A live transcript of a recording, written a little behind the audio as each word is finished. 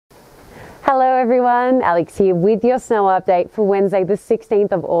everyone, Alex here with your snow update for Wednesday the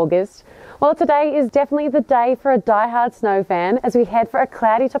 16th of August. Well, today is definitely the day for a die-hard snow fan as we head for a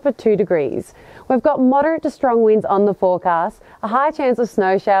cloudy top of 2 degrees. We've got moderate to strong winds on the forecast, a high chance of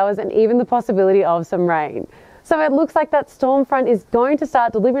snow showers and even the possibility of some rain. So it looks like that storm front is going to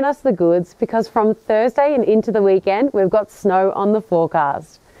start delivering us the goods because from Thursday and into the weekend we've got snow on the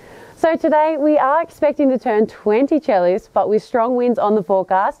forecast. So today we are expecting to turn 20 Chellius, but with strong winds on the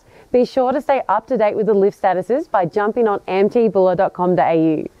forecast. Be sure to stay up to date with the lift statuses by jumping on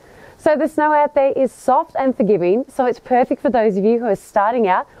mtbuller.com.au. So the snow out there is soft and forgiving, so it's perfect for those of you who are starting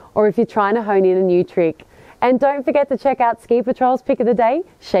out or if you're trying to hone in a new trick. And don't forget to check out Ski Patrol's pick of the day,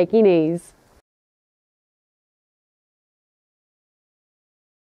 Shaky Knees.